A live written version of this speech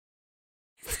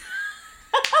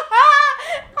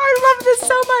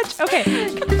Okay.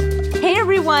 Hey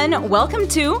everyone, welcome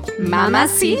to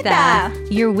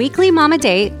Mamacita, your weekly mama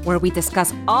date where we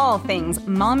discuss all things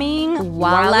momming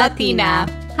while Latina.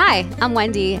 Hi, I'm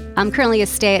Wendy. I'm currently a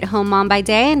stay-at-home mom by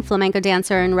day and flamenco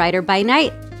dancer and writer by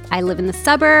night. I live in the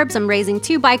suburbs. I'm raising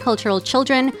 2 bicultural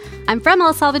children. I'm from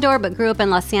El Salvador, but grew up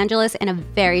in Los Angeles in a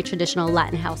very traditional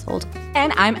Latin household.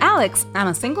 And I'm Alex. I'm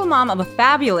a single mom of a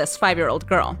fabulous 5-year-old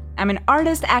girl. I'm an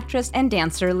artist, actress, and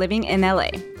dancer living in LA.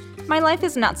 My life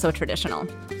is not so traditional.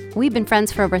 We've been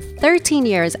friends for over 13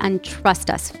 years, and trust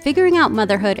us, figuring out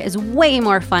motherhood is way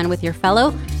more fun with your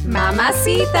fellow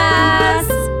Mamacitas.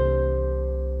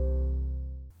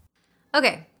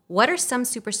 Okay, what are some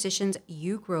superstitions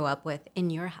you grew up with in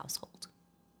your household?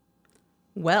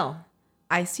 Well,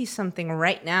 I see something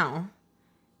right now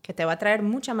que te va a traer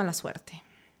mucha mala suerte.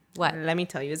 What? Let me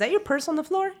tell you. Is that your purse on the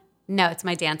floor? No, it's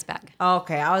my dance bag.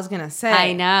 Okay, I was going to say.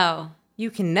 I know. You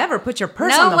can never put your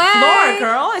purse No on the way. floor,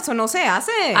 girl. Eso no se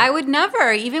hace. I would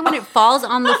never, even when it falls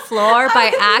on the floor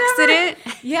by accident.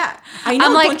 Yeah. I know.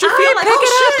 I'm like, don't you feel like, pick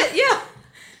oh, it up. shit. Yeah.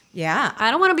 Yeah.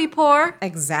 I don't want to be poor.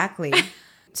 Exactly.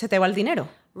 Se te va el dinero.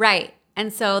 Right.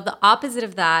 And so the opposite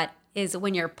of that is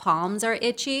when your palms are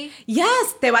itchy.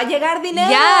 Yes. Te va a llegar dinero.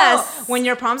 Yes. When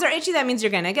your palms are itchy, that means you're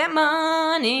going to get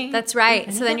money. That's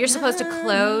right. So then you're supposed to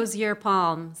close your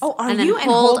palms. Oh, are and then you? And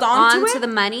hold hold on to to it? the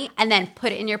money and then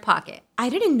put it in your pocket. I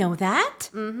didn't know that.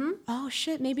 Mm-hmm. Oh,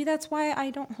 shit. Maybe that's why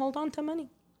I don't hold on to money.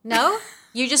 No?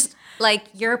 You just, like,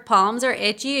 your palms are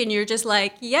itchy and you're just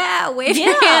like, yeah, wave Yeah,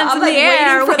 your hands I'm in like the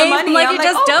air. waiting for the wave money. like I'm you like,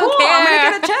 just oh, don't cool. care. I'm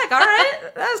gonna get a check. All right,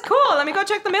 that's cool. Let me go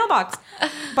check the mailbox.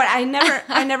 But I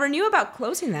never knew about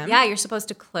closing them. Yeah, you're supposed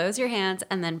to close your hands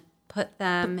and then put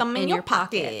them in your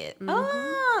pocket.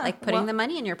 Mm-hmm. Like putting the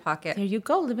money in your pocket. There you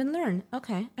go. Live and learn.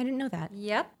 Okay, I didn't know that.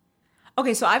 Yep.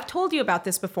 Okay, so I've told you about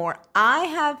this before. I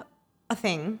have a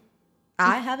thing.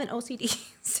 I have an OCD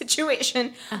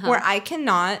situation where I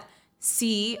cannot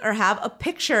see or have a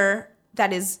picture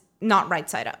that is not right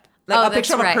side up. Like a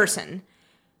picture of a person.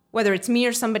 Whether it's me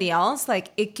or somebody else,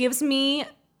 like it gives me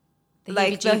The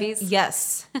like heebie-jeebies?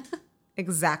 Yes.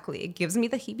 Exactly. It gives me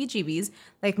the heebie-jeebies.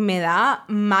 Like me da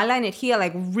mala energía,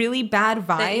 like really bad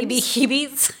vibes. The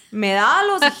heebie-jeebies. Me da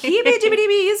los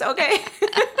heebie-jeebies, okay?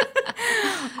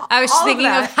 I was All of thinking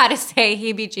of that. how to say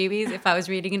heebie-jeebies if I was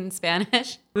reading it in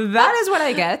Spanish. That is what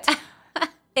I get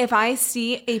if I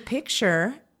see a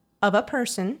picture of a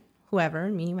person, whoever,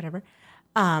 me, whatever,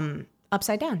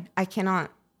 upside down. I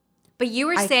cannot. But you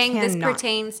were I saying this cannot.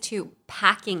 pertains to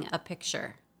packing a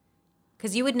picture.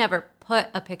 Because you would never put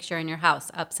a picture in your house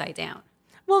upside down.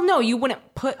 Well, no, you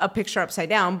wouldn't put a picture upside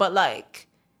down, but like,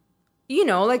 you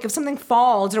know, like if something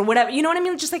falls or whatever, you know what I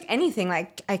mean? Just like anything,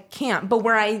 like I can't. But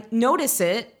where I notice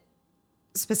it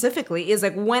specifically is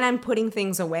like when I'm putting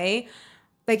things away,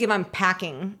 like if I'm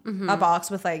packing a box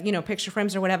with like, you know, picture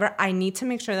frames or whatever, I need to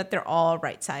make sure that they're all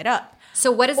right side up.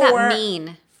 So what does that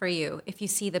mean for you if you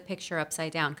see the picture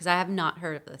upside down? Because I have not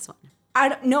heard of this one. I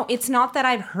don't know. It's not that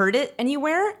I've heard it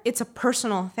anywhere. It's a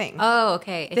personal thing. Oh,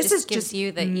 okay. It This just is gives just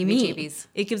you the me. heebie-jeebies.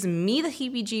 It gives me the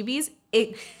heebie-jeebies.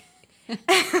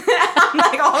 I'm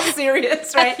like all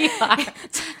serious, right?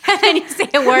 And then you say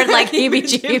a word like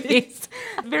heebie-jeebies.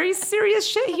 Very serious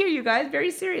shit here, you guys.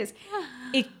 Very serious.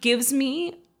 It gives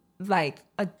me like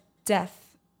a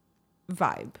death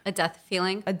vibe, A death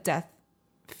feeling. a death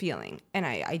feeling, and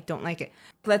I don't like it.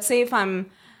 Let's say if I'm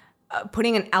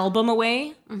putting an album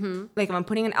away, like if I'm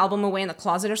putting an album away in the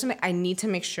closet or something, I need to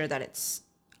make sure that it's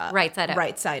Right side up.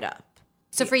 right side up.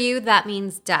 So for you, that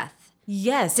means death.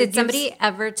 Yes. Did somebody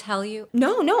ever tell you?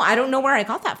 No, I don't know where I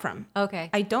got that from. Okay.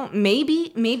 I don't.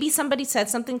 Maybe somebody said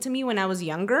something to me when I was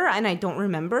younger and I don't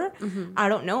remember. I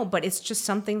don't know, but it's just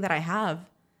something that I have.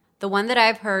 The one that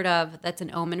I've heard of that's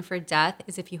an omen for death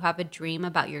is if you have a dream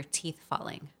about your teeth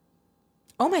falling.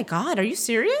 Oh my God, are you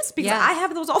serious? Because Yeah. I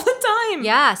have those all the time.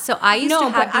 Yeah, so I used No, to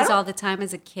have but I these don't- all the time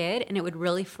as a kid, and it would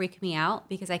really freak me out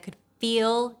because I could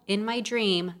feel in my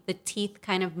dream the teeth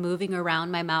kind of moving around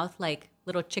my mouth like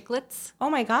little chiclets, Oh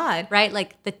my God. right?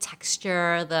 Like the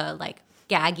texture, the like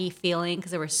gaggy feeling because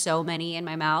there were so many in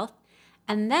my mouth.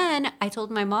 And then I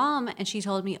told my mom, and she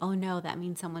told me, oh no, that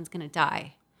means someone's going to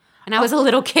die. And I was a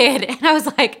little kid, and I was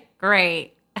like,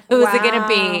 great, who's it going to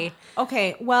be?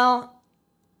 Okay, well,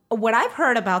 what I've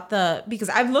heard about because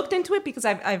I've looked into it because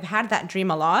I've had that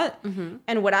dream a lot.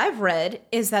 And what I've read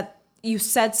is that you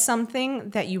said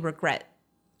something that you regret.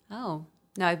 Oh,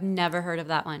 no, I've never heard of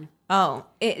that one. Oh,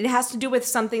 it has to do with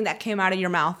something that came out of your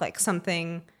mouth, like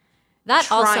something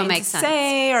That also trying makes to sense.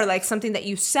 say, or like something that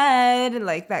you said,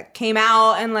 like that came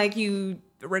out and like you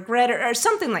regret it or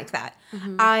something like that.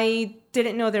 I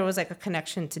didn't know there was like a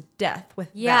connection to death with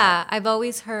Yeah, that. I've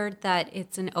always heard that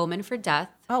it's an omen for death.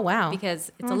 Oh, wow.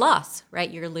 Because it's a loss, right?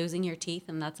 You're losing your teeth,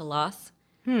 and that's a loss.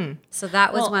 So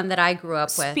that was one that I grew up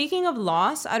with. Speaking of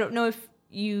loss, I don't know if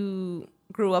you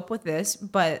grew up with this,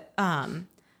 but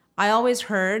I always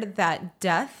heard that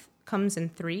death comes in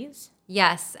threes.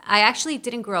 Yes, I actually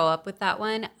didn't grow up with that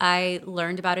one. I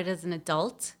learned about it as an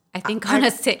adult. I think on a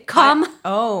sitcom.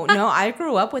 Oh, no, I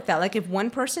grew up with that. Like, if one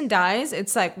person dies,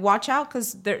 it's like, watch out,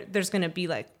 because there's going to be,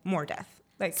 like, more death.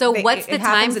 Like, So what's the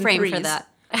happens time in frame for threes. that?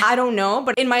 I don't know,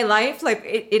 but in my life, like,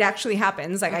 it actually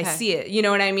happens. Like, I Okay. see it. You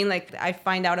know what I mean? Like, I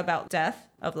find out about death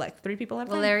of, like, 3 people at a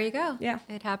time. Well, there you go. Yeah.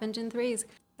 It happened in threes.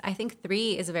 I think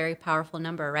 3 is a very powerful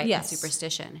number, right? Yes. In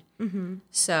superstition. Mm-hmm.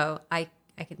 So I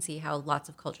can see how lots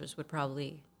of cultures would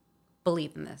probably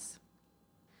believe in this.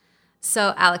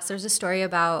 So, Alex, there's a story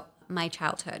about my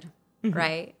childhood,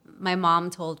 right? My mom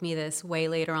told me this way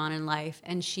later on in life,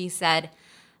 and she said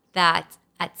that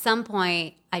at some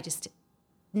point I just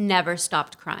never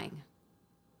stopped crying.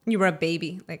 You were a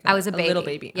baby. Like, I was a baby. little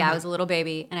baby. Yeah, I was a little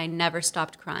baby, and I never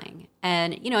stopped crying.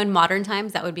 And, in modern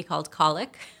times, that would be called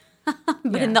colic.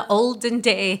 But in the olden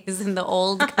days, in the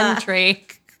old country,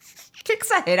 Qué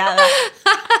exagerada.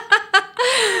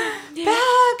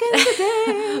 Back in the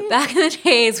day. back in the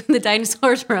days when the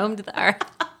dinosaurs roamed the earth,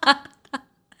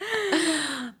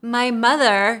 my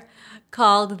mother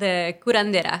called the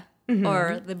curandera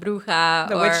or the bruja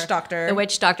The or witch doctor. the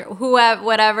witch doctor, whoever,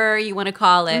 whatever you want to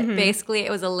call it. Basically, it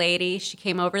was a lady. She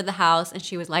came over to the house and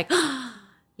she was like,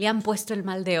 "Le han puesto el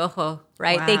mal de ojo,"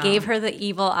 right? They Wow. gave her the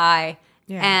evil eye.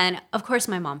 Yeah. And of course,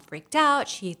 my mom freaked out.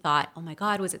 She thought, "Oh my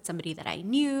God, was it somebody that I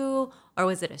knew? Or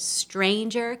was it a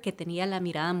stranger que tenía la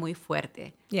mirada muy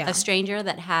fuerte?" Yeah. A stranger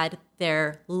that had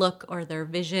their look or their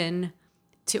vision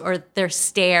or their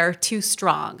stare too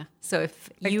strong. So if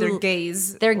Like, you their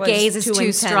gaze. their was gaze is too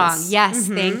intense. strong. Yes,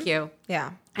 thank you.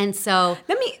 Yeah. And so,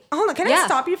 Hold on. Can I Yeah.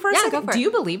 stop you for a Yeah, second? go for Do it.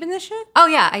 you believe in this shit? oh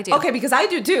yeah, I do. Okay, because I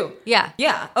do too. Yeah.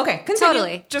 Yeah. Okay. Continue.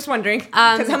 Totally. Just wondering.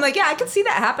 Because I'm like, yeah, I can see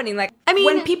that happening. Like, I mean-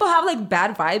 when people have like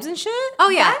bad vibes and shit. Oh,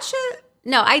 yeah. That shit.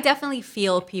 No, I definitely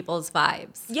feel people's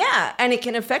vibes. Yeah, and it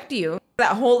can affect you.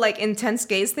 That whole like intense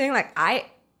gaze thing. Like,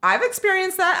 I've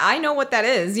experienced that. I know what that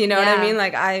is. You know what I Yeah. mean?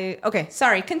 Like, okay.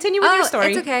 Sorry. Continue with your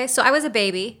story. It's okay. So I was a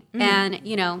baby, and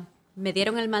me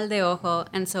dieron el mal de ojo,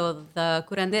 and so the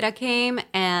curandera came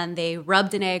and they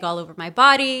rubbed an egg all over my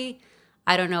body.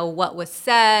 I don't know what was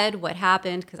said, what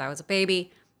happened, because I was a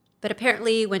baby, but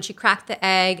apparently when she cracked the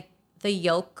egg, the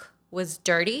yolk was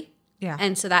dirty. Yeah.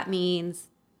 And so that means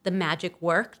the magic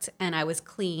worked, and I was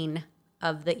clean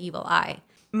of the evil eye.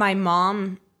 My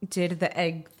mom did the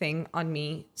egg thing on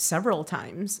me several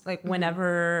times. Like,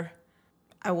 whenever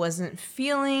I wasn't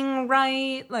feeling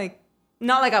right, like,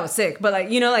 not like I was sick, but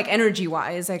like, like energy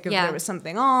wise, like if Yeah. there was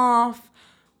something off,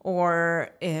 or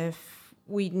if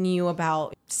we knew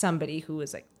about somebody who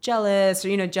was like jealous,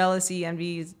 or, jealousy,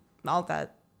 envy, all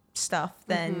that stuff,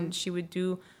 then she would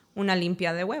do una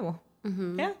limpia de huevo.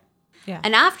 Yeah. Yeah.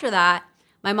 And after that,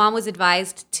 my mom was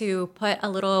advised to put a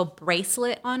little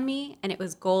bracelet on me, and it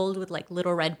was gold with like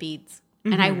little red beads.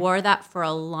 And I wore that for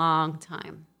a long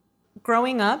time.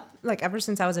 Growing up, like ever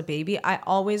since I was a baby, I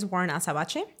always wore an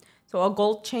azabache. So a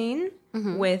gold chain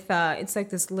with, it's like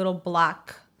this little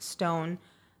black stone.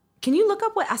 Can you look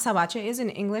up what azabache is in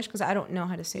English? Because I don't know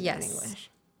how to say that in Yes. English.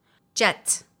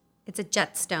 Jet. It's a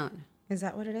jet stone. Is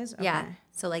that what it is? Yeah. Okay.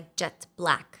 So like jet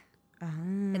black.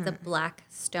 It's a black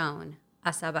stone.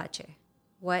 Azabache.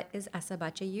 What is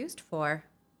azabache used for?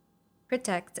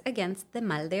 Protect against the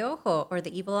mal de ojo, or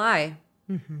the evil eye.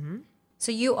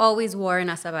 So you always wore an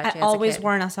azabache as I a always kid.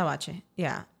 wore an azabache.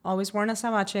 Yeah. Always wore an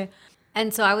azabache.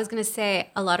 And so I was going to say,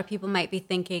 a lot of people might be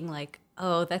thinking like,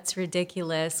 oh, that's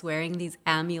ridiculous, wearing these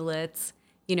amulets,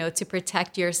 to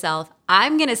protect yourself.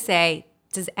 I'm going to say,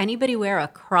 does anybody wear a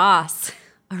cross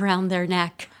around their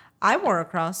neck? I wore a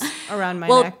cross around my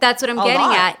Well, neck. that's what I'm a getting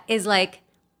lot. at is like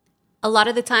a lot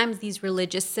of the times these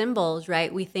religious symbols,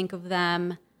 right? We think of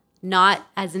them not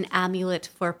as an amulet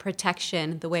for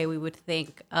protection the way we would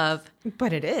think of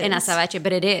But it is. an azabache,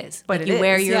 but it is. But Like it you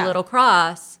wear is, your yeah. little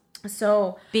cross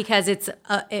So because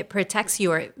it protects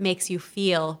you, or it makes you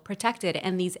feel protected.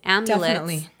 And these amulets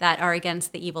Definitely. that are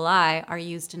against the evil eye are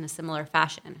used in a similar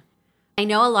fashion. I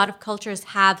know a lot of cultures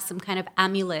have some kind of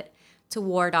amulet to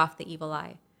ward off the evil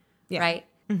eye, Yeah. right?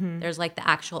 There's like the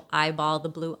actual eyeball, the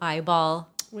blue eyeball.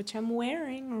 which I'm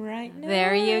wearing right now.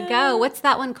 There you go. What's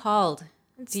that one called?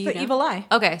 It's Do you the know? evil eye.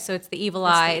 Okay, so it's the evil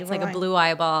It's the eye. It's evil like eye. a blue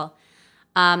eyeball.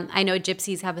 I know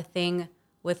gypsies have a thing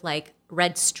with like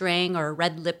red string or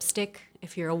red lipstick.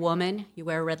 If you're a woman, you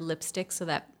wear red lipstick so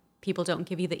that people don't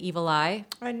give you the evil eye.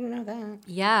 I didn't know that.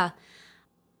 Yeah.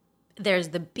 There's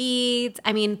the beads.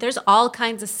 I mean, there's all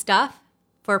kinds of stuff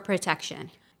for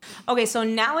protection. Okay, so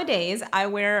nowadays I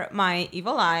wear my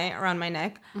evil eye around my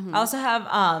neck. I also have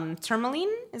tourmaline.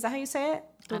 Is that how you say it?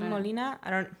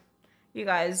 Tourmalina? You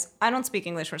guys, I don't speak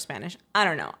English or Spanish. I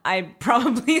don't know. I'm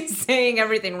probably saying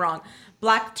everything wrong.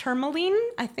 Black tourmaline?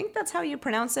 I think that's how you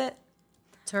pronounce it.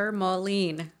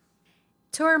 Tourmaline.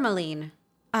 Tourmaline.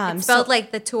 It's So- spelled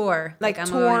like the tour. like I'm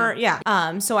tour, going-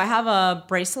 yeah. So I have a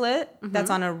bracelet that's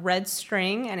on a red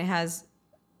string and it has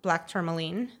black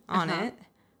tourmaline on it.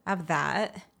 I have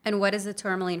that. And what is the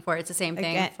tourmaline for? It's the same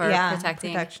thing Again, for yeah,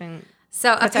 protecting. protection.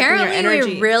 So protecting your apparently we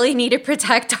energy. really need to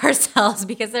protect ourselves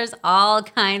because there's all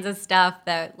kinds of stuff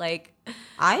that like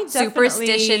I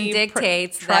Superstition definitely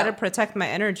dictates try that- to protect my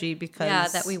energy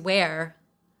because that we wear.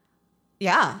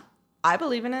 yeah, I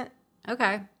believe in it.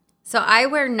 Okay. So I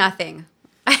wear nothing.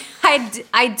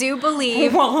 I do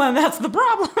believe Well, then that's the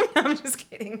problem. I'm just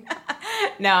kidding.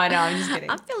 No, I'm just kidding.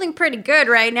 I'm feeling pretty good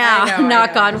right now. I know,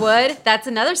 Knock I on know. wood. That's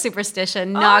another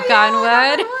superstition. Knock on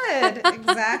wood. Knock on wood.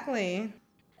 Exactly.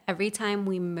 Every time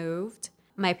we moved,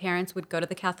 my parents would go to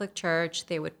the Catholic Church.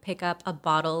 They would pick up a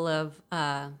bottle of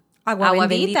Agua agua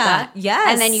bendita. bendita. Yes.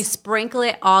 And then you sprinkle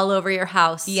it all over your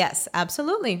house. Yes,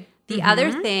 absolutely. The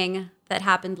other thing that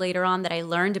happened later on that I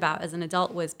learned about as an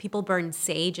adult was people burn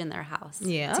sage in their house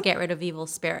Yeah. to get rid of evil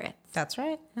spirits. That's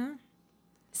right. Yeah.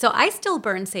 So I still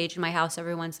burn sage in my house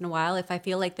every once in a while if I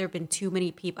feel like there have been too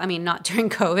many people. I mean, not during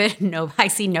COVID. No, I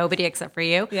see nobody except for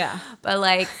you. Yeah. But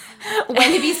like,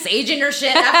 When to be saging her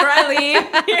shit after I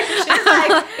leave. She's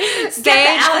like, get the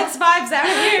Sage. Alex vibes out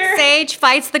of here. sage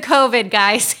fights the COVID,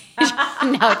 guys.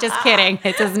 No, just kidding.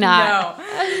 It does not. No.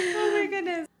 Oh my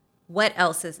goodness. What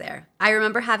else is there? I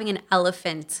remember having an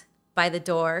elephant by the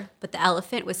door, but the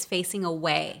elephant was facing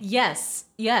away. Yes.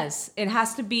 It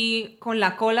has to be con la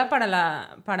cola para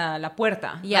la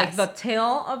puerta. Yes. Like the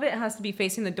tail of it has to be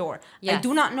facing the door. I Yes.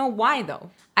 do not know why though.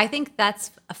 I think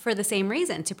that's for the same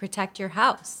reason, to protect your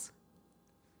house.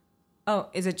 Oh,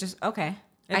 is it just okay?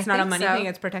 It's I not a think money so. thing,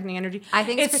 it's protecting energy. I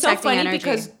think it's so protecting funny energy.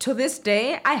 because to this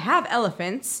day I have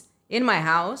elephants in my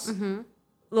house.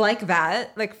 Like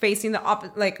that, like facing the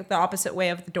opposite way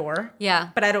of the door.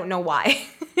 Yeah. But I don't know why.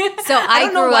 So I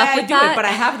don't know grew why up I with do that. it, but I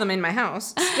have them in my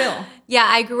house still. Yeah,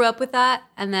 I grew up with that,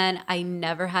 and then I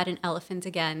never had an elephant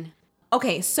again.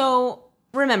 Okay, so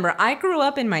remember, I grew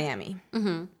up in Miami.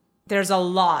 There's a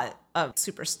lot of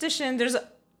superstition. There's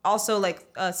also like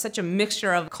such a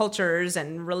mixture of cultures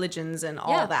and religions and all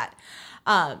Yeah.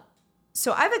 that.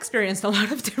 So I've experienced a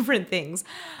lot of different things.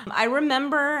 I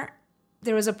remember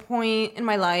there was a point in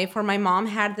my life where my mom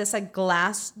had this like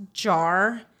glass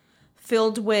jar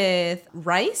filled with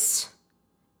rice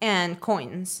and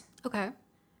coins. Okay.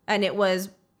 And it was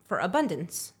for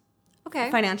abundance. Okay.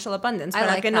 Financial abundance. I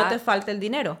Para like que no that. te falte el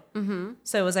dinero.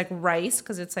 So it was like rice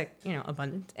because it's like, you know,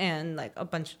 abundant and like a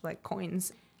bunch of like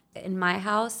coins. In my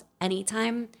house,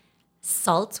 anytime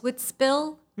salt would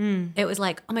spill, it was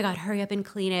like, oh my God, hurry up and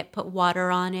clean it, put water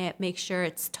on it, make sure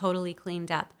it's totally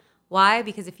cleaned up. Why?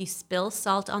 Because if you spill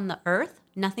salt on the earth,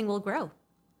 nothing will grow.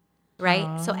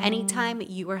 Right? So anytime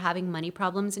you were having money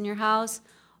problems in your house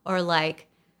or like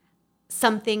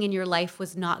something in your life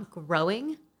was not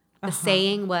growing, the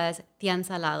saying was, "Tian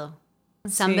salado."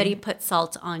 Somebody put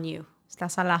salt on you. Está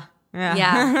salá. Yeah.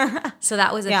 Yeah. So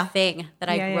that was a Yeah. thing that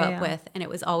I Yeah, grew yeah, up yeah. with. And it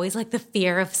was always like the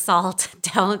fear of salt.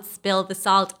 Don't spill the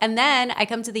salt. And then I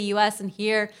come to the US and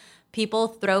here people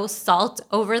throw salt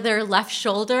over their left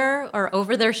shoulder or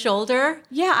over their shoulder.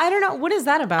 Yeah, I don't know. What is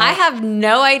that about? I have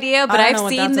no idea, but I don't I've know what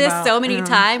seen that's this about. so many Yeah.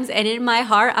 times. And in my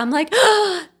heart, I'm like,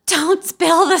 don't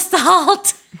spill the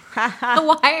salt.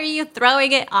 Why are you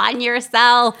throwing it on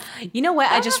yourself? You know what?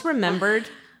 I just remembered.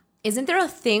 Isn't there a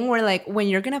thing where like when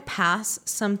you're going to pass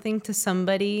something to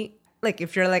somebody, like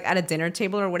if you're like at a dinner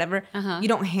table or whatever, you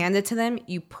don't hand it to them.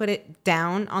 You put it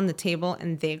down on the table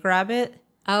and they grab it.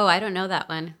 Oh, I don't know that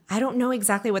one. I don't know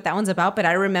exactly what that one's about, but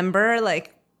I remember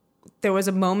like there was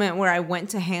a moment where I went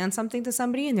to hand something to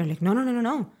somebody and they're like,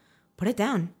 no, put it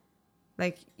down.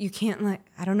 Like you can't like,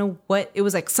 I don't know what, it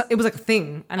was like it was like a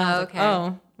thing. And I was Okay. like,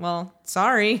 oh, well,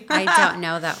 sorry. I don't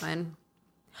know that one.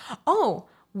 Oh,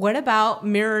 what about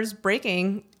mirrors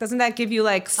breaking? Doesn't that give you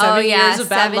like 7 yeah, years of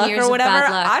bad 7 luck years or of whatever?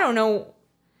 bad luck. I don't know.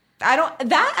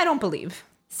 I don't believe.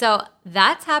 So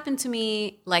that's happened to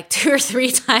me like 2 or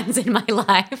 3 times in my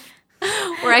life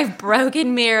where I've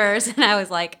broken mirrors and I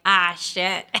was like,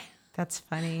 shit. That's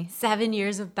funny. 7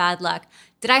 years of bad luck.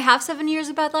 Did I have 7 years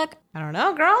of bad luck? I don't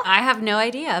know, girl. I have no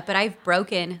idea, but I've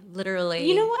broken literally.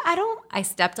 You know what? I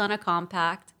stepped on a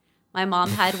compact. My mom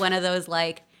had one of those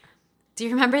like, Do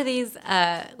you remember these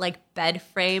like bed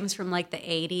frames from like the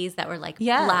 80s that were like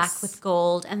Yes. black with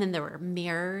gold and then there were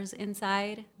mirrors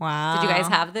inside? Wow. Did you guys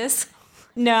have this?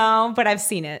 No, but I've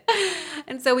seen it.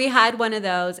 And so we had one of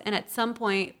those, and at some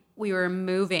point we were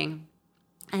moving,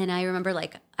 and I remember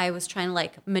like I was trying to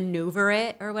like maneuver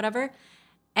it or whatever,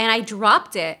 and I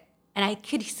dropped it, and I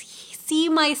could see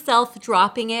myself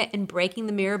dropping it and breaking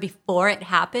the mirror before it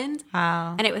happened.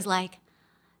 Wow. And it was like,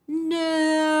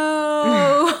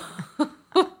 no,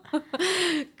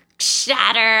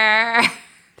 shatter.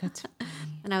 That's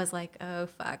And I was like, oh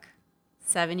fuck,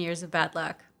 7 years of bad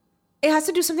luck. It has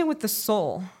to do something with the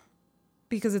soul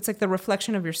because it's like the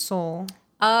reflection of your soul.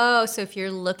 Oh, so if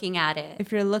you're looking at it.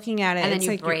 If you're looking at it, And then it's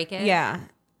you like break it? Yeah.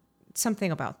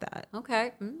 Something about that.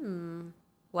 Okay.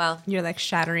 Well, You're like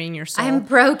shattering your soul. I'm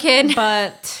broken.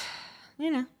 But, you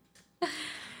know,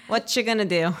 what you gonna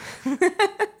do?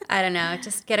 I don't know.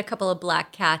 Just get a couple of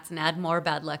black cats and add more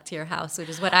bad luck to your house, which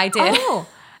is what I did. Oh,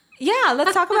 yeah.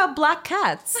 Let's talk about black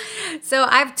cats. So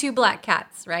I have 2 black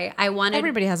cats, right? I wanted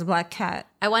Everybody has a black cat.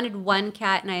 one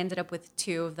cat, and I ended up with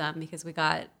 2 of them because we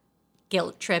got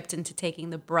guilt tripped into taking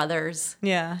the brothers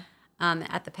Yeah.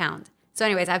 at the pound. So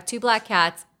anyways, I have 2 black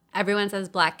cats. Everyone says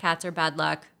black cats are bad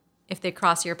luck if they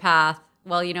cross your path.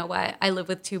 Well, you know what? I live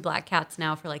with 2 black cats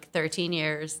now for like 13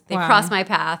 years. They Wow. crossed my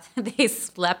path. They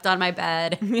slept on my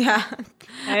bed. Yeah.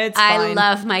 It's I fine.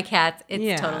 love my cats. It's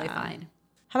Yeah. totally fine.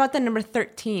 How about the number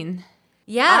 13?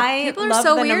 Yeah, I people are love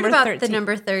so the weird number about the 13.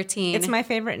 number 13. It's my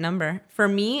favorite number. For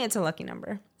me, it's a lucky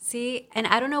number. See, and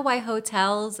I don't know why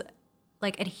hotels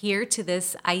like adhere to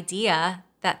this idea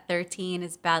that 13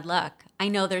 is bad luck. I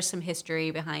know there's some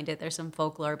history behind it, there's some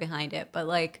folklore behind it, but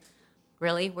like,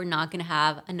 really, we're not going to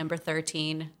have a number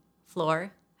 13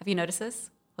 floor? Have you noticed this?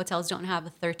 Hotels don't have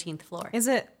a 13th floor. Is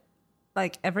it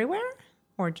like everywhere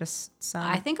or just some?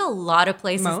 I think a lot of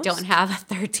places Most? don't have a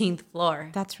 13th floor.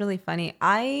 That's really funny.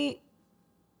 I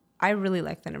really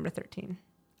like the number 13.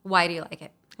 Why do you like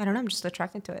it? I don't know. I'm just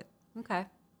attracted to it. Okay.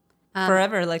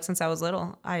 Forever, like since I was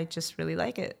little. I just really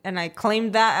like it. And I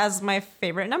claimed that as my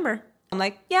favorite number. I'm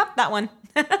like, yep, that one.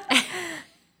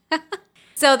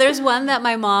 So there's one that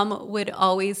my mom would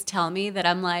always tell me that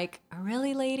I'm like,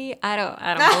 really, lady? I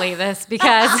don't believe this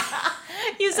because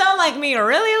You sound like me,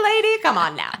 really, lady? Come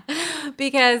on now.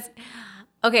 because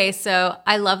okay, so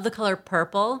I love the color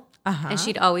purple. Uh-huh. And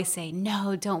she'd always say,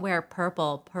 no, don't wear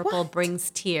purple. Purple brings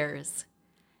tears.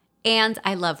 And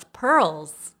I love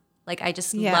pearls. Like I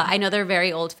just Yeah. I know they're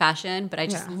very old fashioned, but I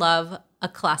just Yeah. love a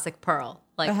classic pearl.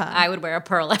 Like Uh-huh. I would wear a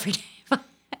pearl every day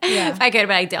Yeah. if I could,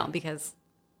 but I don't because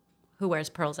who wears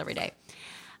pearls every day?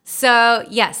 So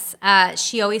yes,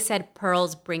 she always said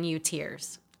pearls bring you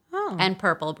tears. Oh. And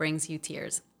purple brings you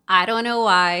tears. I don't know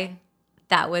why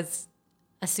that was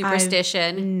a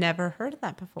superstition. Never heard of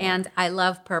that before. And I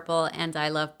love purple and I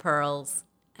love pearls.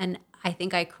 And I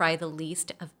think I cry the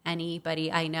least of anybody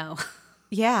I know.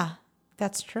 yeah,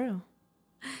 that's true.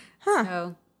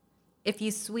 So if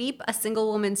you sweep a single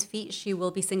woman's feet, she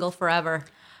will be single forever.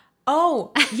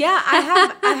 Oh, yeah,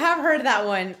 I have heard that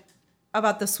one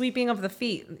about the sweeping of the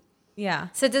feet. Yeah.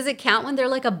 So does it count when they're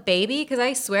like a baby? Because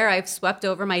I swear I've swept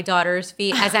over my daughter's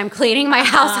feet as I'm cleaning my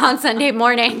house on Sunday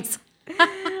mornings.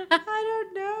 I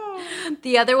don't know.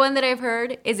 The other one that I've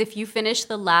heard is if you finish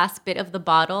the last bit of the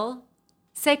bottle,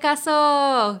 se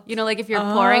casó. You know, like if you're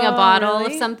pouring a bottle of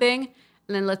really? something,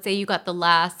 and then let's say you got the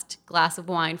last glass of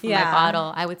wine from my Yeah.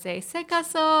 bottle, I would say se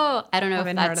casó. I don't know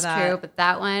Haven't if heard that's of that. true, but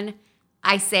that one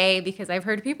I say because I've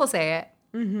heard people say it.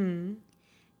 Mm-hmm.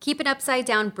 Keep an upside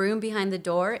down broom behind the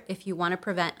door if you want to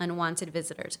prevent unwanted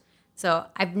visitors. So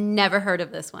I've never heard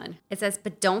of this one. It says,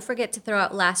 but don't forget to throw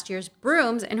out last year's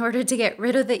brooms in order to get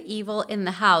rid of the evil in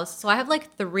the house. So I have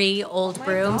like 3 old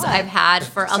brooms God. I've had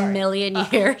for a million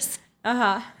years.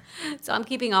 Uh-huh. So I'm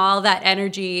keeping all that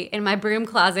energy in my broom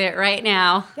closet right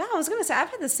now. Yeah, I was going to say, I've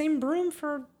had the same broom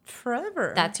for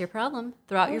forever. That's your problem.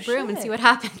 Throw out your broom and shit. see what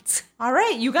happens. All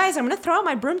right, you guys, I'm going to throw out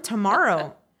my broom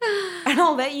tomorrow. And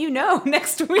I'll let you know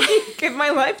next week if my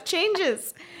life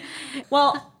changes.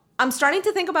 Well, I'm starting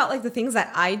to think about like the things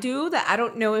that I do that I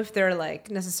don't know if they're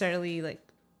like necessarily like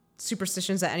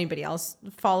superstitions that anybody else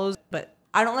follows, but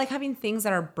I don't like having things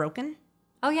that are broken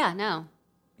Oh, yeah, no.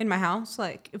 in my house.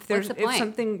 Like if What's there's the if point?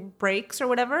 something breaks or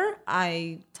whatever,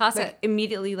 I Toss like, it.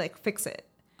 immediately like fix it.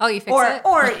 Oh, you fix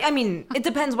Or it? I mean, it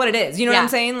depends what it is. You know what Yeah. I'm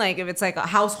saying? Like if it's like a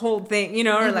household thing, you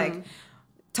know, or like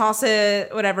toss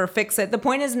it, whatever, fix it. The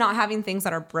point is not having things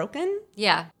that are broken.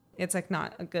 Yeah. It's like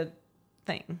not a good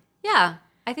thing. Yeah.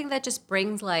 I think that just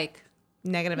brings like,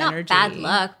 Negative not energy. bad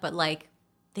luck, but like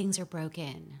things are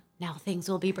broken. Now things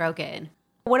will be broken.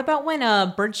 What about when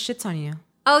a bird shits on you?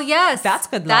 Oh, yes. That's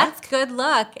good luck. That's good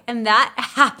luck. And that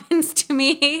happens to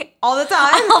me All the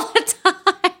time? all the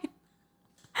time.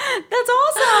 That's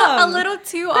awesome. A little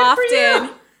too Good for often.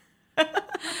 you.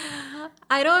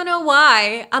 I don't know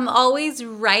why. I'm always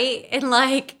right in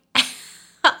like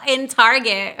in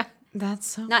Target. That's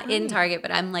so Not funny. in Target,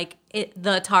 but I'm like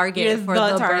the target You're for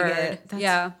the the target. bird. That's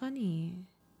Yeah. funny.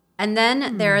 And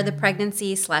then there are the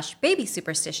pregnancy/baby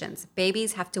superstitions.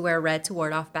 Babies have to wear red to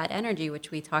ward off bad energy,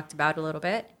 which we talked about a little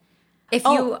bit. If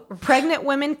you Pregnant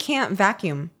women can't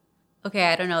vacuum okay,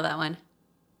 I don't know that one.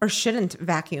 or shouldn't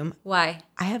vacuum. Why?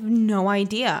 I have no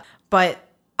idea. But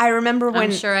I remember when...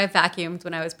 I'm sure I vacuumed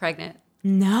when I was pregnant.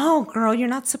 No, girl, you're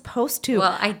not supposed to.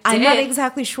 Well, I I'm not did.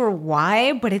 exactly sure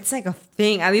why, but it's like a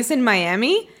thing. At least in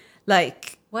Miami,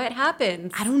 like, What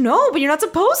happens? I don't know, but you're not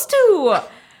supposed to.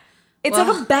 It's like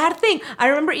Well- a bad thing. I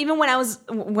remember even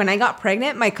when I got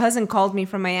pregnant, my cousin called me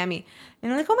from Miami.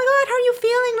 And they're like, oh my God, how are you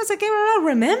feeling? And I was like, hey,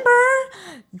 remember,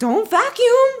 don't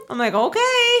vacuum. I'm like,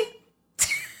 okay.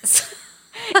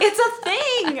 It's a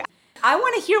thing. I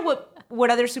want to hear what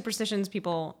other superstitions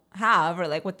people have or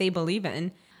like what they believe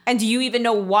in. And do you even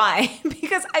know why?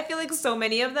 Because I feel like so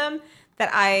many of them that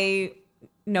I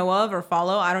know of or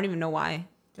follow, I don't even know why.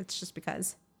 It's just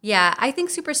because. Yeah, I think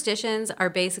superstitions are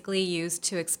basically used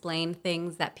to explain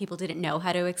things that people didn't know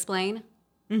how to explain.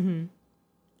 Mm-hmm.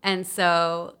 And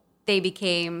so they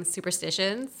became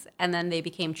superstitions and then they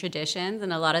became traditions.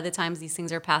 And a lot of the times these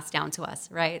things are passed down to us,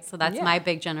 right? So that's my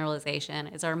big generalization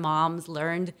is our moms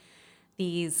learned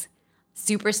these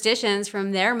superstitions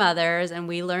from their mothers and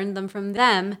we learned them from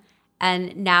them.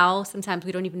 And now sometimes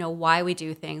we don't even know why we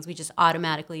do things. We just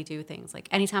automatically do things. Like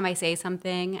anytime I say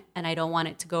something and I don't want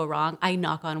it to go wrong, I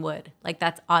knock on wood. Like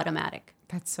that's automatic.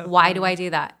 That's so Why funny. do I do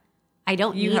that? I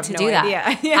don't You need have to no do that.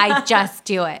 idea. Yeah. I just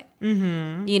do it.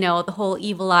 Mm-hmm. You know, the whole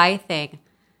evil eye thing,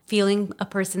 feeling a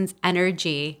person's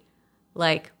energy.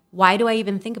 Like, why do I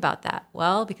even think about that?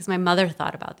 Well, because my mother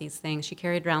thought about these things. She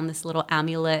carried around this little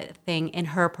amulet thing in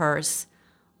her purse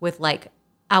with like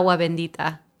agua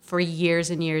bendita for years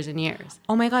and years and years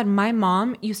Oh my God, my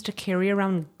mom used to carry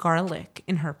around garlic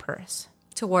in her purse.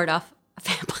 to ward off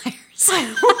vampires.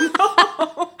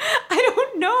 I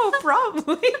don't know,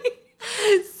 probably.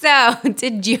 So,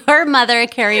 did your mother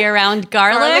carry around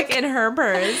garlic? Garlic in her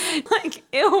purse. Like,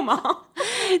 ew, mom.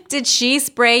 Did she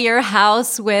spray your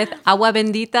house with agua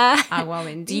bendita?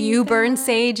 Agua Do you burn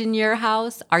sage in your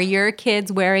house? Are your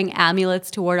kids wearing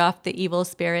amulets to ward off the evil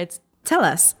spirits? Tell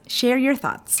us, share your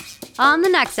thoughts. On the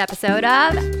next episode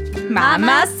of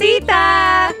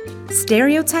Mamacita!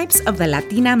 Stereotypes of the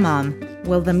Latina mom.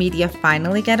 Will the media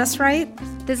finally get us right?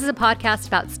 This is a podcast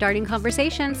about starting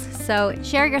conversations, so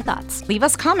share your thoughts. Leave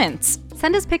us comments.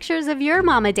 Send us pictures of your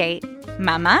mama date.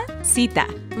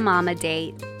 Mamacita. Mama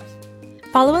date.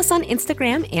 Follow us on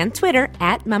Instagram and Twitter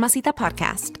at Mamacita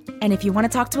Podcast. And if you want to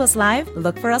talk to us live,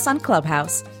 look for us on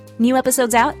Clubhouse. New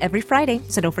episodes out every Friday,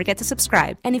 so don't forget to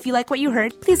subscribe. And if you like what you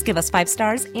heard, please give us 5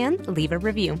 stars and leave a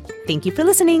review. Thank you for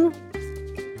listening.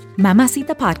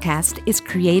 Mamacita Podcast is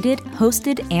created,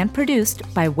 hosted, and produced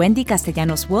by Wendy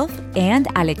Castellanos Wolf and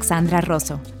Alexandra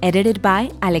Rosso. Edited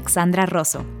by Alexandra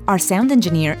Rosso. Our sound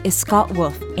engineer is Scott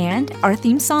Wolf, and our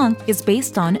theme song is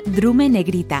based on Drume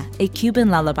Negrita, a Cuban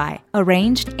lullaby,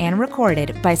 arranged and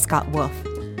recorded by Scott Wolf.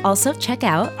 Also, check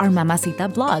out our Mamacita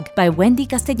blog by Wendy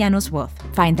Castellanos Wolf.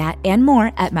 Find that and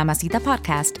more at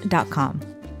mamacitapodcast.com.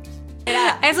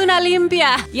 Es una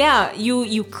limpia. Yeah,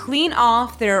 you clean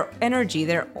off their energy,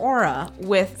 their aura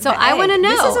with. So the I egg. wanna know.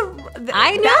 This is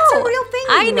I know. That's a real thing.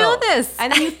 I you know this.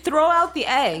 And then you throw out the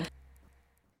egg.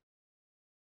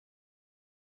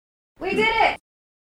 We did it.